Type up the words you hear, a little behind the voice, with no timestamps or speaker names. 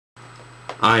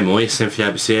I'm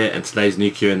TEMPHUiBIS here, and today's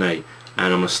new Q&A, and I'm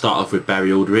going to start off with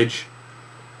BarryAldridge,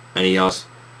 and he asks,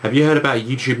 have you heard about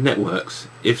YouTube networks?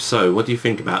 If so, what do you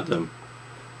think about them?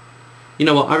 You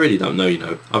know what, I really don't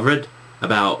know, I've read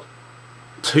about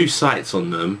 2 sites on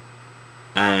them,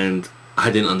 and I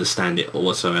didn't understand it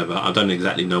whatsoever. I don't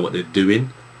exactly know what they're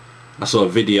doing. I saw a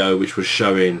video which was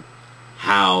showing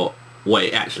what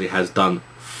it actually has done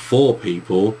for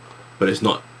people, but it's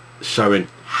not showing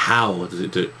how does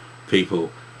it do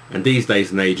people. And these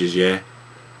days and ages, yeah,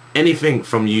 anything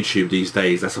from YouTube these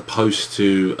days that's supposed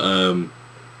to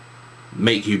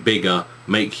make you bigger,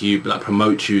 make you like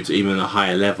promote you to even a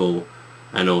higher level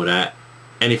and all that,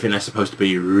 anything that's supposed to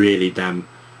be really damn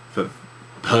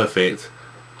perfect,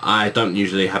 I don't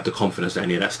usually have the confidence that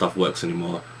any of that stuff works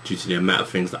anymore, due to the amount of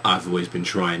things that I've always been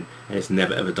trying, and it's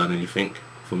never ever done anything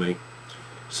for me.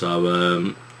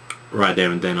 So right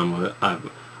there and then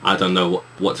I don't know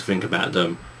what to think about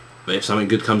them. But if something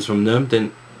good comes from them,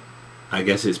 then I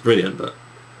guess it's brilliant. But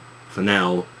for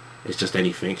now, it's just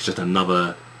anything. It's just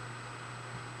another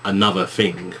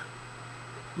thing,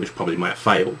 which probably might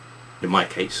fail in my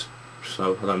case.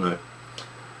 So I don't know.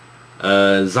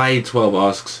 Zaid12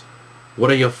 asks, what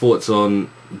are your thoughts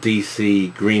on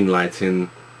DC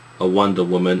greenlighting a Wonder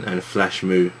Woman and Flash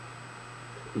movie,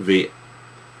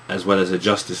 as well as a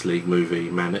Justice League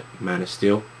movie, Man of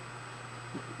Steel?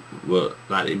 Well,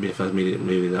 like it'd be the first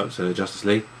movie that was in the Justice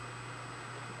League.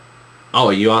 Oh,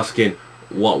 are you asking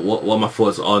what are my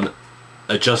thoughts on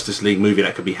a Justice League movie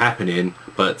that could be happening,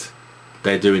 but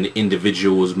they're doing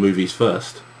individuals movies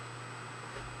first?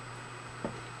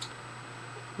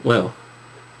 Well,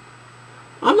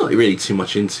 I'm not really too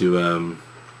much into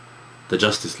the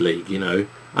Justice League, I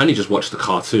only just watched the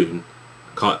cartoon.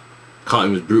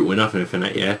 Cartoon was brutal enough and everything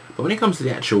like that, yeah. But when it comes to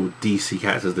the actual DC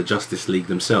characters, the Justice League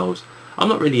themselves, I'm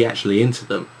not really actually into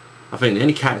them. I think the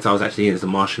only character I was actually in is the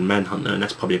Martian Manhunter, and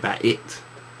that's probably about it.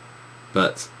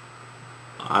 But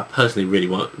I personally really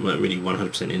weren't really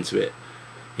 100% into it,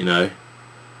 It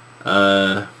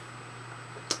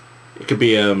could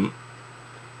be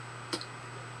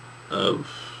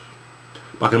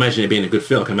but I can imagine it being a good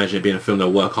film. I can imagine it being a film they'll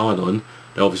work hard on.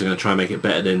 They're obviously going to try and make it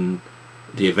better than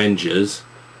the Avengers.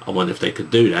 I wonder if they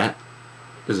could do that.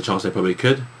 There's a chance they probably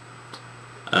could.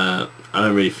 I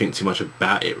don't really think too much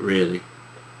about it, really.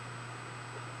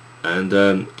 And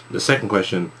the second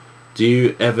question, do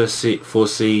you ever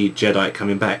foresee Jedite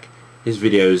coming back? His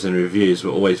videos and reviews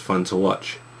were always fun to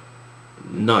watch.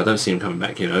 No, I don't see him coming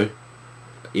back, The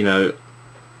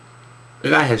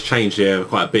guy has changed here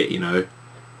quite a bit,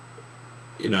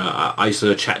 I used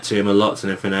to chat to him a lot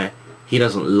and everything. He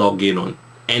doesn't log in on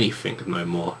anything no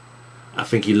more. I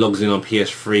think he logs in on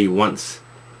PS3 once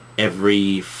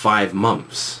every 5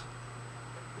 months.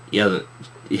 He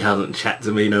hasn't chat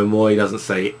to me no more. He doesn't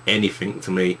say anything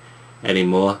to me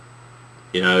anymore.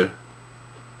 I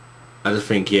just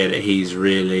think, yeah, that he's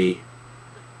really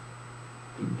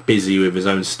busy with his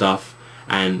own stuff,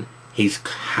 and he's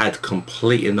had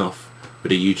complete enough with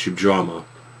the YouTube drama.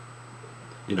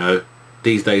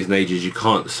 These days and ages, you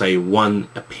can't say one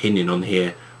opinion on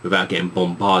here without getting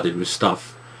bombarded with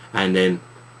stuff. And then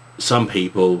some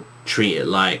people treat it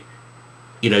like,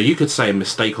 you could say a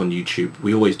mistake on YouTube.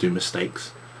 We always do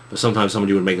mistakes. But sometimes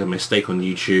somebody would make a mistake on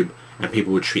YouTube and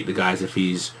people would treat the guy as if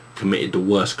he's committed the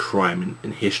worst crime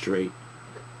in history.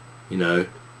 And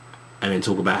then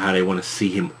talk about how they want to see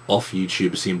him off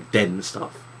YouTube, see him dead and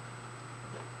stuff.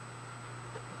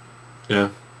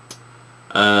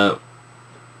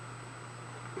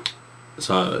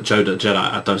 So Jedite,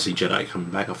 I don't see Jedite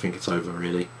coming back. I think it's over,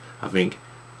 really. I think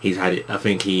he's had it. I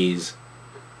think he's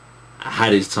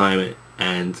had his time,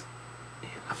 and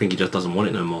I think he just doesn't want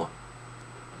it no more.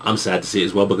 I'm sad to see it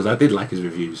as well, because I did like his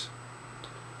reviews.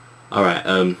 Alright,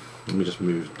 let me just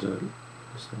move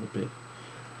this a bit.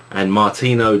 And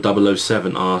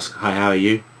Martino007 asks, hi, how are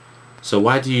you? So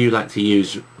why do you like to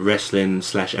use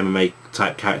wrestling/MMA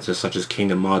type characters such as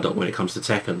King and Marduk when it comes to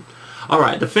Tekken?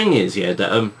 Alright, the thing is, yeah,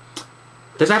 that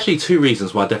there's actually 2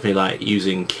 reasons why I definitely like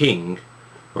using King,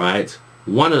 right?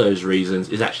 One of those reasons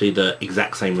is actually the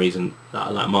exact same reason that I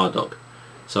like Marduk.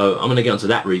 So I'm going to get onto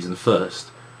that reason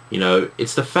first.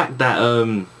 It's the fact that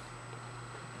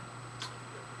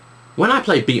when I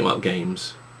play beat 'em up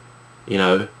games,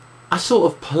 I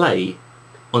sort of play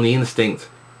on the instinct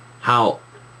how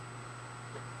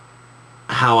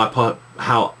I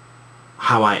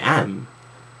am,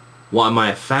 what am I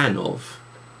a fan of,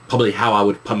 probably how I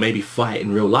would maybe fight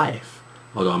in real life,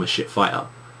 although I'm a shit fighter.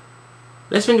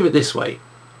 Let's think of it this way.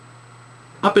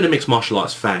 I've been a mixed martial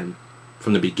arts fan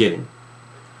from the beginning.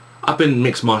 I've been a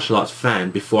mixed martial arts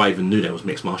fan before I even knew there was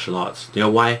mixed martial arts. Do you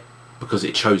know why? because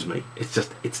it chose me. It's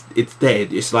just, it's there.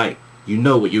 It's like, you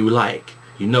know what you like,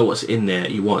 you know what's in there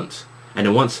you want, and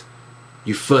then once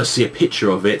you first see a picture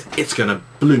of it, it's gonna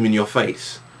bloom in your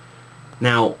face.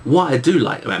 Now, what I do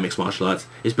like about mixed martial arts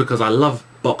is because I love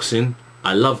boxing,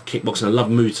 I love kickboxing, I love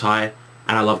Muay Thai,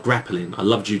 and I love grappling. I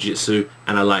love jiu-jitsu,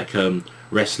 and I like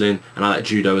wrestling, and I like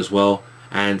judo as well,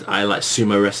 and I like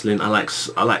sumo wrestling. I like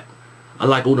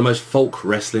all the most folk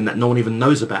wrestling that no one even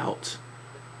knows about.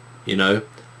 You know,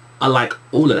 I like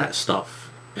all of that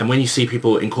stuff. And when you see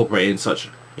people incorporate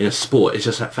in a sport, it's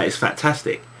just it's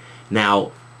fantastic.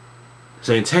 Now,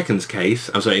 so in Tekken's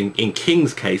case, I'm sorry, in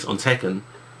King's case on Tekken,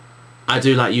 I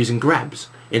do like using grabs.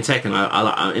 In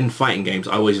Tekken, in fighting games,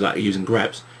 I always like using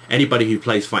grabs. Anybody who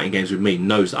plays fighting games with me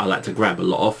knows that I like to grab a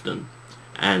lot often,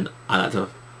 and I like to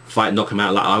fight, knock him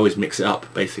out. Like, I always mix it up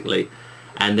basically.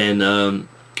 And then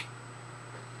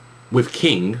with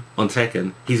King on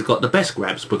Tekken, he's got the best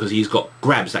grabs because he's got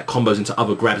grabs that combos into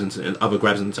other grabs and other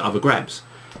grabs into other grabs.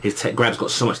 His grabs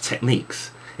got so much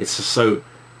techniques. It's just so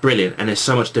brilliant, and there's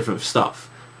so much different stuff,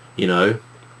 you know.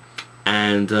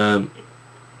 And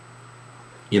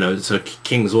you know, so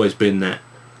King's always been that.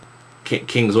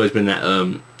 King's always been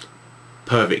that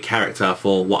perfect character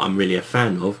for what I'm really a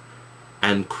fan of,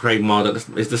 and Craig Marduk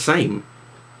is the same.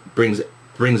 Brings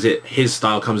it. His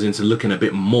style comes into looking a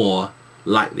bit more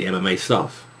like the MMA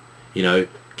stuff. You know,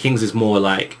 King's is more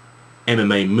like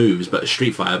MMA moves, but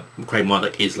Street Fighter, Craig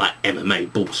Marduk is like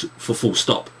MMA balls for full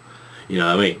stop. You know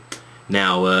what I mean?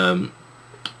 Now,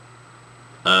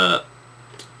 oh,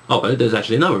 but there's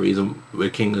actually another reason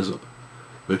with King as well.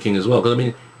 Because I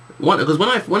mean, because when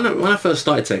I first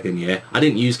started Tekken, yeah, I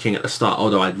didn't use King at the start,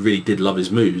 although I really did love his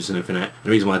moves and everything. The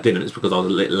reason why I didn't is because I was a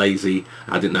little lazy.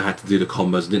 I didn't know how to do the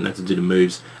combos. I didn't know how to do the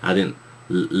moves. I didn't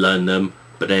learn them.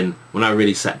 But then when I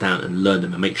really sat down and learned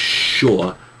them and make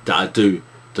sure that I do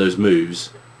those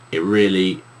moves, it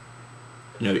really,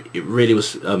 it really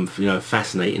was,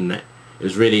 fascinating. That it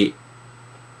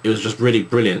was just really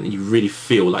brilliant. You really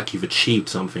feel like you've achieved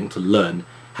something to learn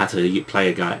how to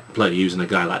play using a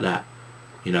guy like that.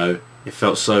 You know, it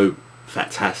felt so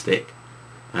fantastic,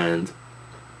 and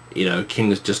King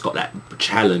has just got that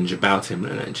challenge about him,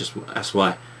 and that's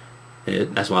why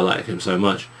I like him so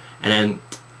much. And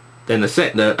then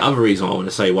the other reason I want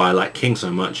to say why I like King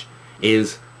so much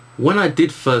is when I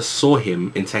did first saw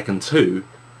him in Tekken 2,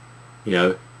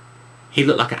 he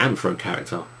looked like an Anthro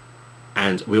character,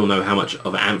 and we all know how much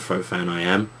of an Anthro fan I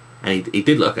am, and he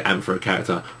did look like an Anthro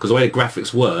character because the way the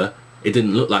graphics were, it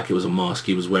didn't look like it was a mask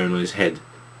he was wearing on his head,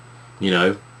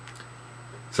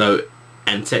 So,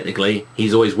 and technically,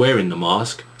 he's always wearing the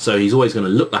mask, so he's always going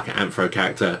to look like an Anthro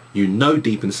character.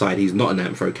 Deep inside he's not an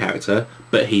Anthro character,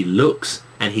 but he looks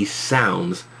and he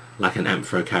sounds like an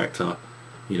Anthro character,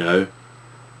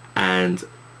 and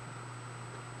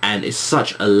it's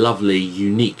such a lovely,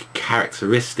 unique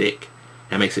characteristic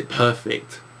that makes it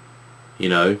perfect,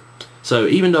 So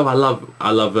even though I love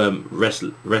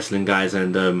wrestling guys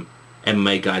and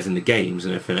MMA guys in the games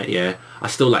and everything, yeah, I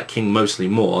still like King mostly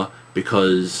more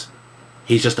because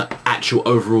he's just an actual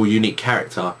overall unique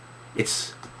character.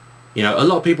 It's, a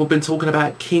lot of people have been talking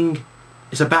about King.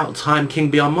 It's about time King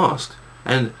be unmasked,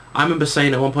 and I remember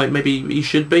saying at one point maybe he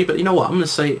should be, but you know what? I'm gonna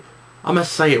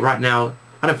say it right now.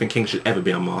 I don't think King should ever be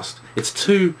unmasked. It's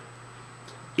too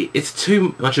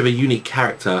much of a unique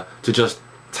character to just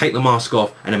take the mask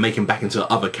off and then make him back into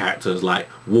other characters like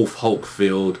Wolf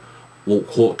Hawkfield,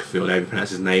 however you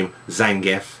pronounce his name,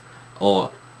 Zangief,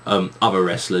 or other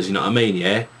wrestlers, you know what I mean,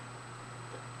 yeah?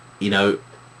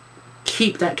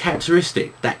 Keep that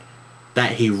characteristic, that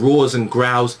he roars and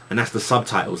growls, and that's the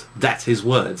subtitles, that's his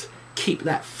words. Keep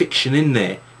that fiction in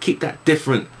there, keep that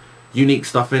different, unique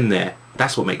stuff in there.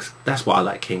 That's why I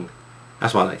like King.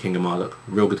 That's why I like King and Marduk.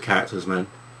 Real good characters, man.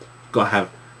 Gotta have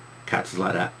characters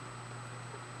like that.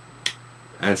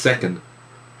 And second,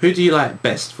 who do you like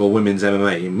best for women's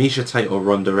MMA? Miesha Tate or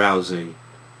Ronda Rousey?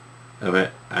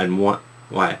 And what?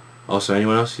 Why? Also,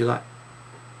 anyone else you like?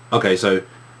 Okay, so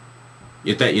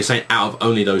you're saying out of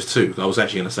only those two. I was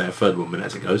actually going to say a third woman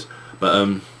as it goes. But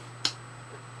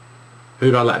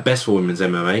who do I like best for women's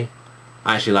MMA?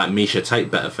 I actually like Miesha Tate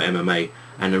better for MMA.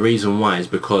 And the reason why is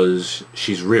because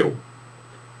she's real.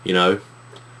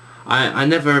 I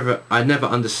never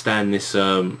understand this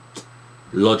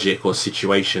logic or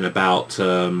situation about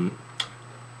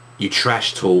you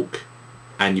trash talk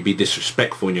and you be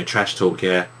disrespectful in your trash talk,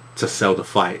 yeah, to sell the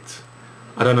fight.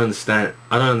 I don't understand.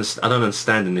 I don't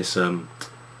understand in this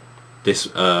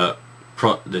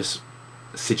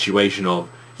situation of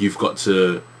you've got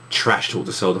to trash talk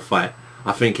to sell the fight.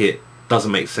 I think it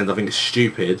doesn't make sense. I think it's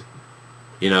stupid.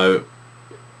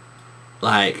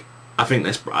 Like, I think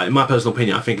that's, in my personal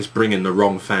opinion, I think it's bringing the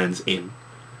wrong fans in.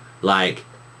 Like,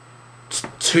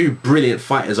 two brilliant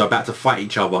fighters are about to fight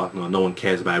each other. No one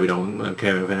cares about it. We don't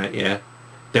care about that. Yeah.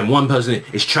 Then one person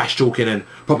is trash talking and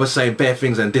proper saying bare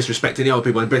things and disrespecting the other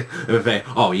people and saying,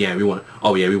 oh yeah, we want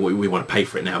to pay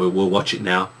for it now. We'll watch it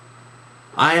now.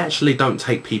 I actually don't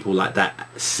take people like that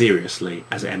seriously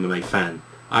as an MMA fan.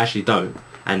 I actually don't.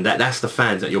 And that's the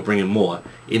fans that you're bringing more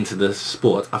into the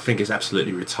sport. I think it's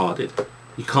absolutely retarded.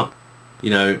 You can't,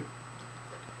 in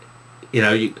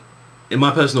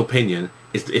my personal opinion,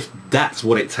 if that's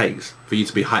what it takes for you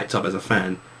to be hyped up as a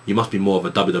fan, you must be more of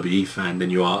a WWE fan than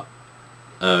you are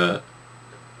an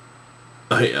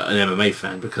MMA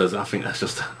fan, because I think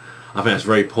that's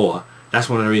very poor. That's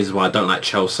one of the reasons why I don't like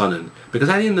Chael Sonnen, because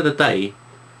at the end of the day,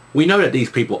 we know that these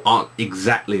people aren't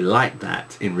exactly like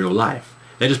that in real life.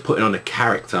 They're just putting on a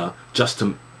character just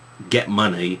to get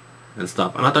money and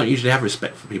stuff, and I don't usually have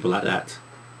respect for people like that.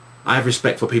 I have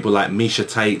respect for people like Miesha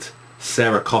Tate,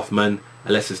 Sarah Kaufman,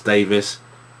 Alexis Davis.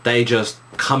 They just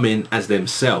come in as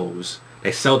themselves.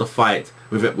 They sell the fight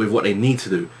with what they need to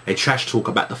do. They trash talk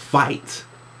about the fight.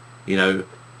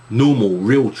 Normal,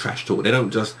 real trash talk. They don't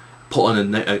just put on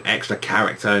an extra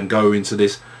character and go into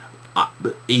this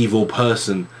evil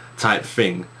person type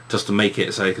thing just to make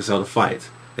it so they can sell the fight.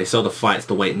 They sell the fights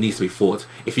the way it needs to be fought.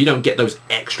 If you don't get those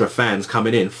extra fans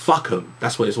coming in, fuck them.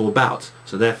 That's what it's all about.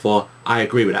 So therefore, I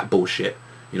agree with that bullshit.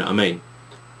 You know what I mean?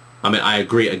 I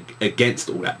agree against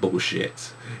all that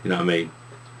bullshit. You know what I mean?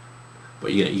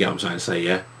 But you get what I'm trying to say,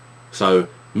 yeah? So,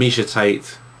 Miesha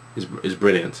Tate is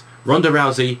brilliant. Ronda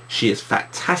Rousey, she is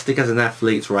fantastic as an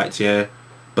athlete, right, yeah?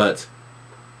 But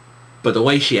the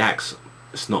way she acts,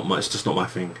 it's just not my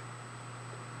thing.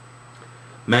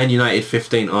 Man United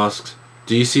 15 asks,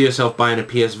 do you see yourself buying a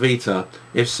PS Vita?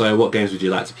 If so, what games would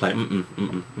you like to play? No,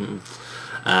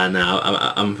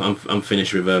 I'm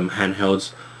finished with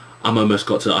handhelds. I'm almost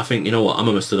got to, I think, you know what, I'm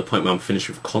almost to the point where I'm finished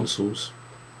with consoles.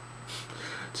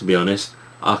 To be honest,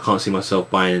 I can't see myself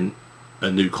buying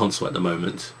a new console at the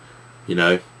moment.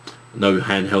 No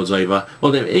handhelds over.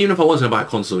 Well, even if I was going to buy a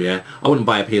console, yeah, I wouldn't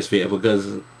buy a PS Vita,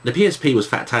 because the PSP was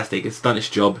fantastic. It's done its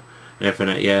job and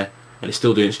everything like, yeah, and it's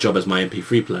still doing its job as my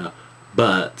MP3 player.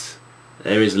 But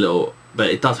there is but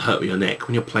it does hurt with your neck.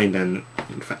 When you're playing down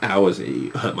for hours,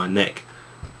 it hurt my neck.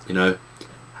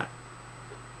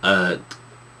 I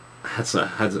had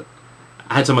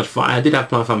so much fun. I did have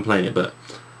fun playing it, but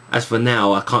as for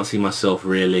now, I can't see myself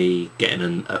really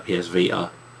getting a PS Vita.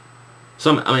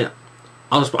 I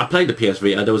played the PS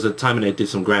Vita. There was a time when they did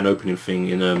some grand opening thing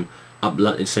in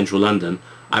in central London.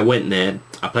 I went there.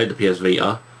 I played the PS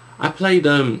Vita. I played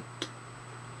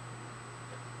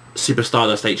Super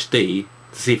Stardust HD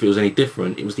to see if it was any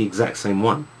different. It was the exact same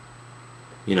one.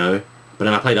 But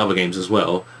then I played other games as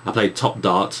well. I played Top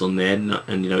Darts on there, and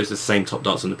it's the same Top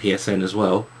Darts on the PSN as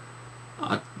well.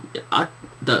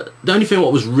 The only thing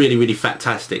what was really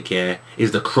fantastic here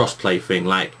is the crossplay thing.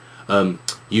 Like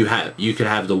you could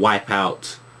have the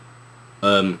Wipeout,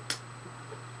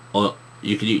 or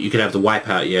you could have the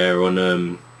Wipeout, yeah,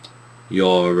 on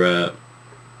your.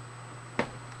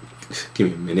 Give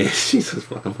me a minute. Jesus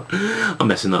fucking, I'm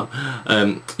messing up.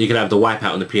 You could have the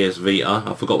Wipeout on the PS Vita.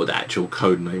 I forgot what the actual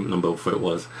code number for it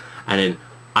was. And then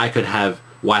I could have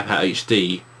Wipeout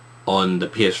HD on the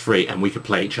PS3, and we could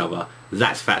play each other.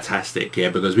 That's fantastic, yeah,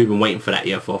 because we've been waiting for that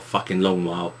for a fucking long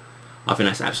while. I think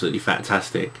that's absolutely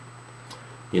fantastic.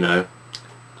 But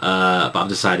I've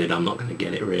decided I'm not going to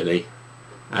get it really.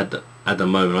 At the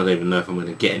moment, I don't even know if I'm going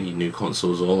to get any new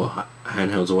consoles or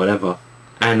handhelds or whatever.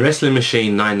 And Wrestling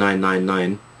Machine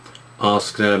 9999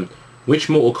 asked, which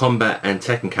Mortal Kombat and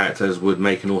Tekken characters would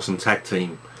make an awesome tag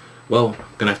team? Well,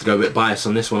 I'm going to have to go a bit biased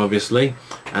on this one, obviously,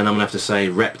 and I'm going to have to say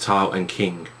Reptile and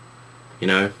King.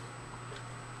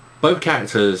 Both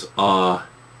characters are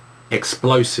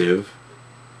explosive,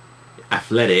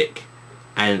 athletic,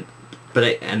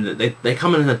 but they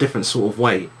come in a different sort of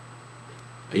way.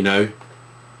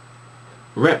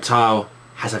 Reptile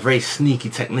has a very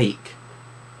sneaky technique.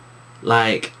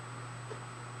 Like,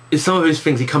 in some of his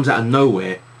things, he comes out of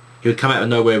nowhere. He would come out of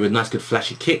nowhere with nice, good,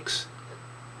 flashy kicks,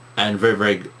 and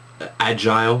very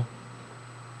agile.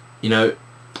 It's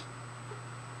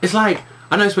like,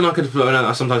 I know it's when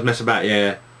I sometimes mess about,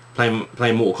 yeah,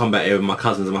 playing Mortal Kombat here with my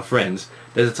cousins and my friends.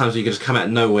 There's times where you can just come out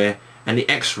of nowhere, and the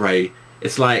X-ray,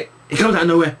 it's like it comes out of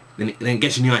nowhere, then it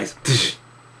gets you in the eyes.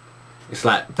 It's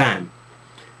like bam.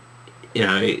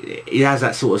 It has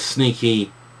that sort of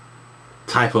sneaky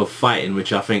type of fighting,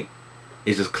 which I think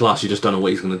is just class. You just don't know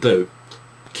what he's going to do.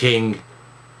 King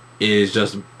is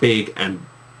just big and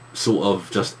sort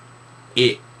of just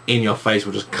in your face,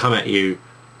 will just come at you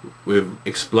with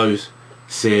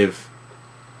explosive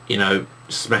you know,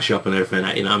 smash you up and everything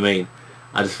like that, you know what I mean?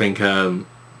 I just think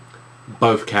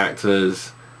both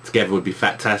characters together would be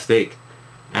fantastic.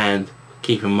 And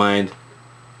keep in mind,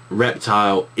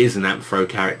 Reptile is an Amphro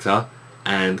character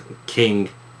and King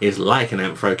is like an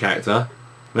Amphro character.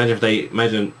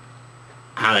 Imagine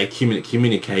how they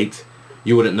communicate.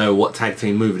 You wouldn't know what tag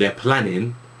team move they're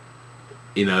planning,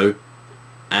 you know,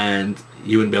 and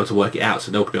you wouldn't be able to work it out,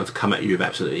 so they'll be able to come at you with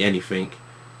absolutely anything.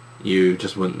 You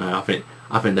just wouldn't know. I think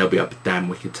they'll be a damn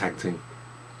wicked tag team.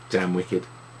 Damn wicked.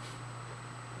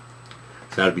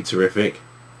 So that would be terrific.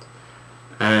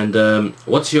 And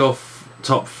what's your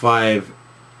top 5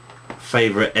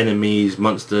 favourite enemies,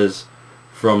 monsters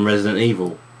from Resident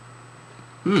Evil?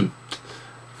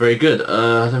 Very good.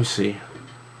 Let me see.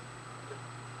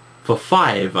 For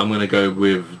 5, I'm gonna go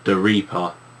with the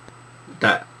Reaper.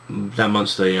 That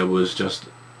monster, yeah, was just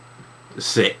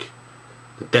sick.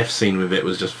 The death scene with it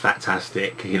was just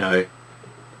fantastic. You know, it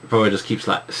probably just keeps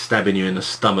like stabbing you in the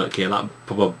stomach here, like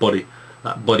proper body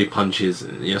punches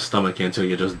in your stomach here until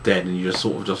you're just dead, and you just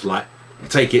sort of just like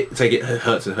take it, it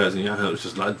hurts and hurts, and you know, it's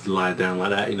just like lie down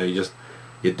like that. You know, you're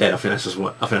dead. I think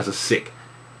that's a sick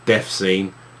death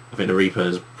scene. I think the Reaper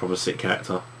is a proper sick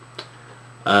character.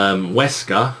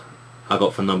 Wesker, I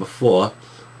got for number 4.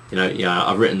 You know, yeah,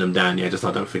 I've written them down, yeah, just so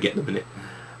I don't forget them in it.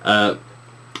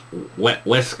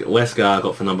 Wesker I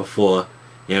got for number 4.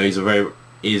 You know,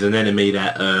 he's an enemy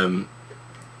that you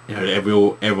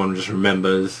know, everyone just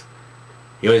remembers.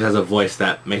 He always has a voice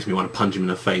that makes me want to punch him in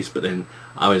the face, but then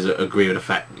I always agree with the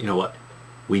fact, you know what,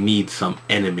 we need some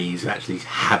enemies that actually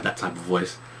have that type of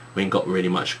voice. We ain't got really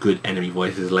much good enemy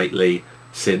voices lately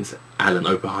since Alan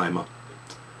Oppenheimer.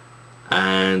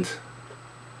 And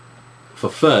for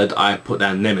 3rd, I put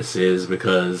down Nemesis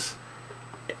because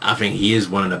I think he is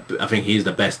he's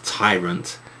the best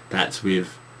tyrant that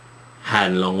we've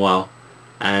had in a long while.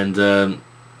 And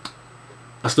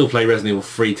I still play Resident Evil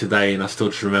 3 today, and I still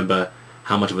just remember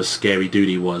how much of a scary dude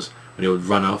he was when he would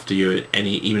run after you.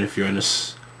 Even if you're in a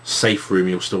safe room,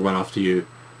 he'll still run after you.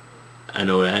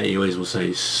 And all that. He always will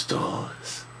say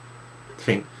stars. I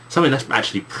think something that's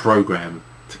actually programmed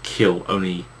to kill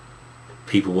only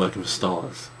people working for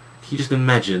stars. Can you just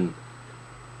imagine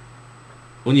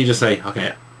when you just say,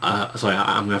 okay, sorry,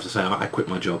 I'm gonna have to say I quit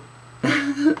my job.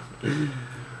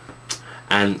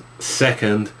 And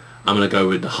 2nd, I'm gonna go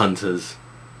with the Hunters.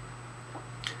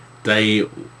 They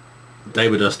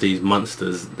were just these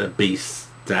monsters, the beasts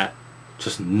that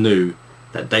just knew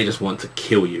that they just want to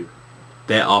kill you.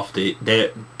 They're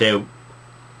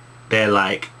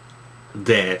like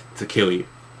there to kill you.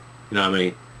 You know what I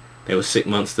mean? They were sick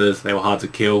monsters. They were hard to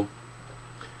kill.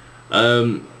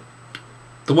 The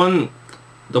one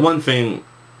thing,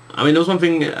 I mean, there was one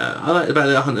thing I liked about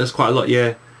the Hunters quite a lot.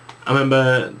 Yeah, I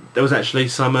remember there was actually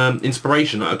some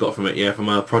inspiration that I got from it. Yeah, from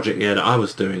a project that I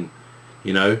was doing.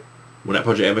 You know, will that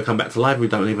project ever come back to life? We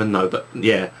don't even know. But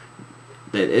yeah,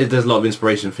 there's a lot of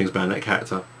inspiration things behind that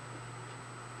character.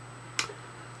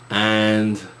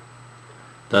 And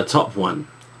the top one,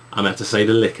 I'm gonna have to say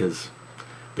the Lickers,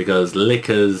 because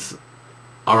Lickers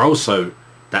are also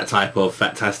that type of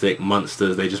fantastic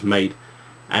monsters they just made,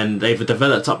 and they've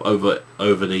developed up over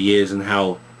the years, and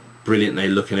how brilliant they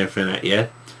look and everything like, yeah,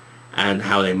 and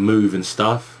how they move and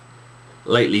stuff.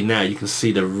 Lately now you can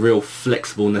see the real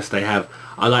flexibleness they have.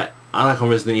 I like on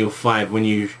Resident Evil 5 when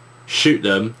you shoot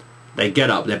them, they get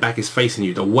up, their back is facing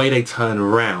you, the way they turn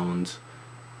around,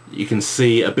 you can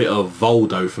see a bit of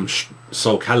Voldo from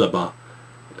Soul Calibur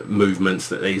movements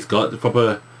that he's got. The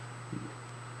proper,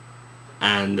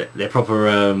 and they're proper,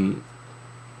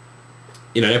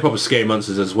 you know, they're proper scary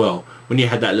monsters as well. When you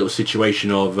had that little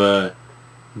situation of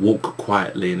walk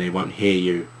quietly and they won't hear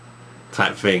you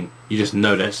type thing, you just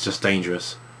know that it's just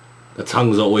dangerous. The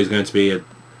tongues are always going to be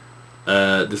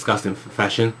a disgusting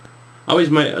fashion. I always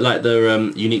made like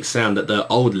the unique sound that the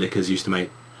old Lickers used to make.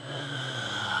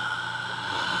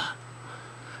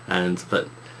 But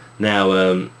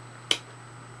now,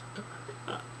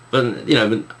 but you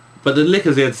know, but the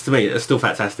Lickers, yeah, to me, are still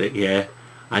fantastic. Yeah,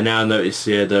 I now notice,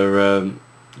 yeah, those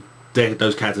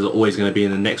characters are always going to be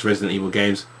in the next Resident Evil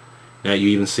games. You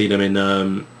even see them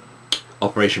in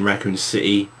Operation Raccoon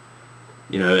City.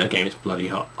 You know, that game is bloody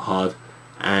hard,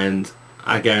 and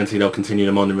I guarantee they'll continue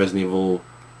them on in Resident Evil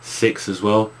 6 as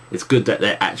well. It's good that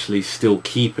they're actually still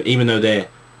even though they're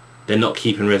not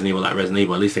keeping Resident Evil like Resident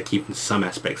Evil, at least they're keeping some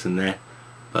aspects in there.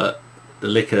 But the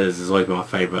Lickers has always been my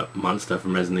favourite monster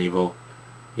from Resident Evil,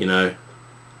 you know,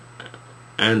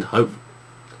 and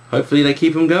hopefully they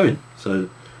keep them going. So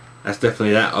that's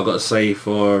definitely that I've got to say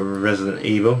for Resident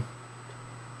Evil.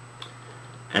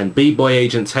 And B-Boy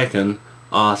Agent Tekken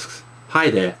asks, "Hi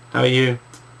there, how are you?"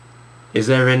 Is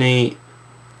there any...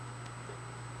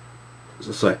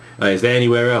 Sorry, is there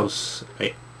anywhere else?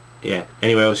 Yeah,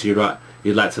 anywhere else you'd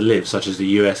like to live, such as the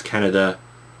US, Canada,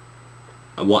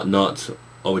 and whatnot,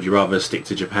 or would you rather stick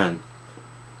to Japan?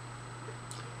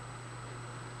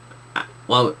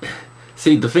 Well,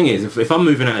 see, the thing is, if I'm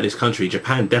moving out of this country,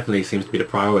 Japan definitely seems to be the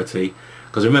priority.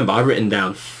 Because remember, I've written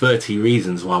down 30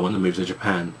 reasons why I want to move to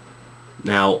Japan.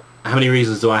 Now, how many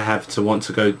reasons do I have to want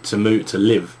to go to move to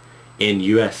live in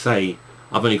USA?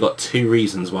 I've only got 2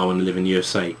 reasons why I want to live in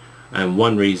USA. And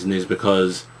one reason is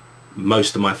because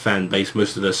most of my fan base,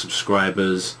 most of the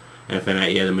subscribers, everything like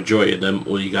that, yeah, the majority of them,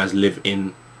 all you guys live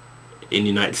in the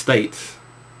United States.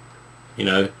 You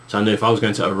know, so I know if I was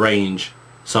going to arrange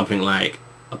something like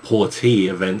a portee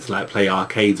event, like play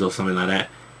arcades or something like that,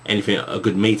 anything, a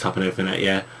good meetup and everything like that,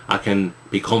 yeah, I can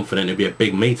be confident it'd be a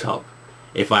big meetup.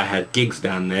 If I had gigs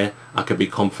down there, I could be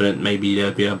confident maybe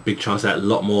there'd be a big chance that a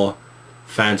lot more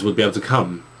fans would be able to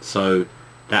come. So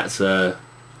that's a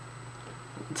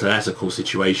cool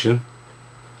situation.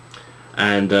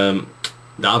 And the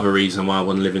other reason why I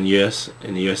want to live in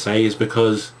the USA is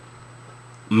because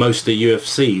most of the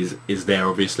UFCs is there,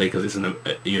 obviously, because it's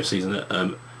UFC is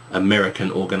an American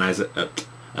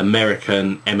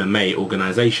MMA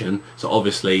organization. So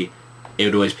obviously it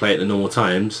would always play at the normal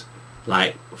times,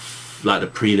 like the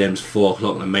prelims 4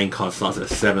 o'clock, the main card starts at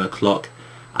 7 o'clock.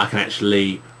 I can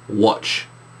actually watch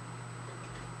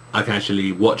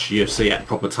UFC at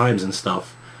proper times and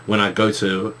stuff. When I'll be able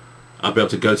to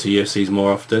go to UFCs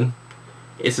more often.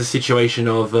 It's a situation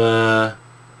of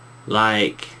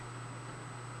like,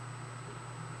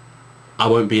 I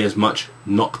won't be as much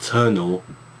nocturnal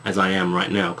as I am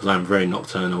right now, because I'm very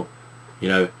nocturnal. You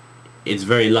know, it's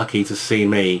very lucky to see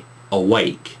me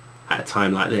awake at a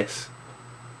time like this.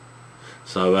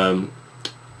 So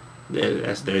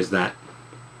there's that.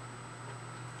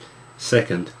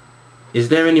 Second, is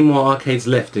there any more arcades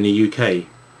left in the UK?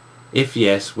 If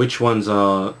yes, which ones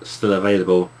are still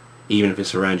available, even if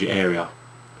it's around your area?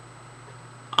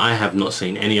 I have not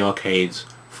seen any arcades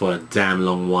for a damn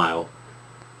long while.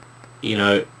 You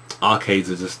know, arcades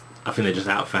are just, I think they're just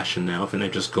out of fashion now. I think they're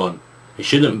just gone. They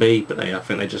shouldn't be, but I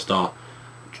think they just are.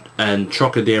 And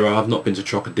Trocadero, I've not been to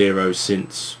Trocadero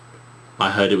since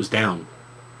I heard it was down.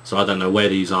 So I don't know where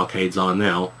these arcades are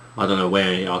now. I don't know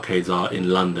where any arcades are in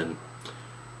London.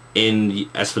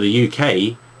 As for the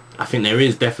UK, I think there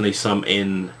is definitely some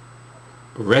in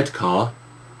Redcar.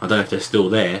 I don't know if they're still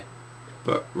there,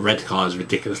 but Redcar is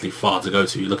ridiculously far to go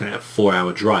to. You're looking at a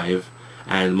 4-hour drive,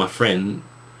 and my friend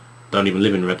don't even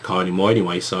live in Redcar anymore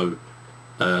anyway. So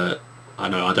I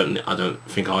don't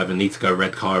think I'll ever need to go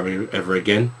Redcar ever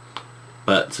again.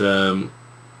 But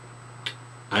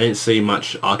I didn't see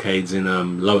much arcades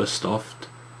in Lowestoft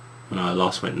when I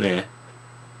last went there.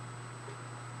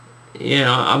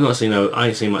 Yeah, I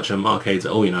ain't seen much arcades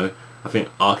at all, you know. I think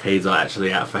arcades are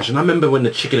actually out of fashion. I remember when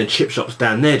the chicken and chip shops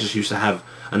down there just used to have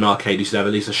an arcade, used to have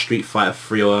at least a Street Fighter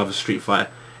 3 or other Street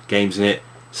Fighter games in it.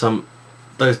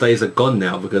 Those days are gone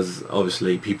now, because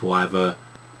obviously people either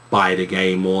buy the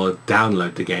game or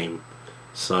download the game.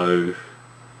 So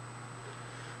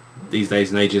these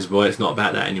days and ages, boy, it's not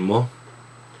about that anymore.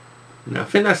 Now, I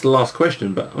think that's the last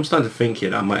question, but I'm starting to think here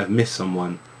that I might have missed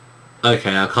someone.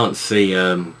 Okay, I can't see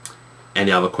any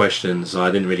other questions, so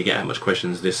I didn't really get that much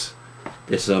questions this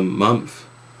month.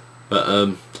 But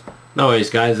no worries,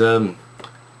 guys.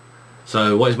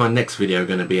 So what is my next video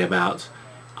going to be about?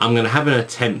 I'm going to have an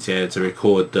attempt here to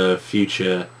record the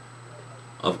future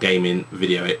of gaming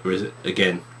video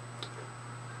again.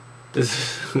 I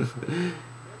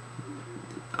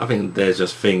think there's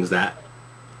just things that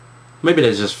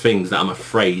I'm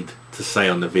afraid to say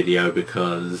on the video,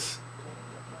 because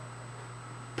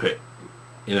probably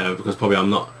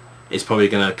it's probably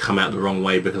going to come out the wrong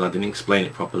way because I didn't explain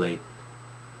it properly.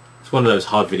 It's one of those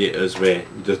hard videos where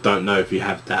you just don't know if you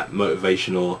have that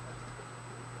motivation, or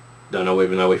don't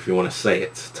even know if you want to say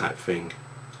it type thing.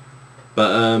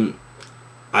 But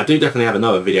I do definitely have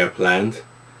another video planned,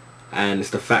 and it's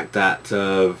the fact that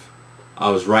I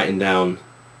was writing down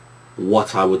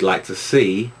what I would like to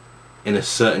see in a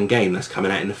certain game that's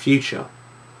coming out in the future.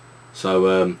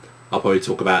 So I'll probably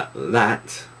talk about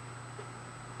that.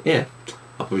 Yeah,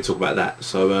 I'll probably talk about that.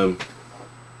 So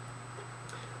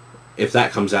if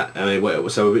that comes out,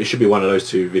 so it should be one of those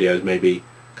 2 videos maybe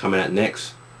coming out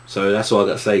next. So that's all I've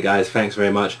got to say, guys. Thanks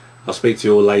very much. I'll speak to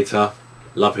you all later.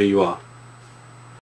 Love who you are.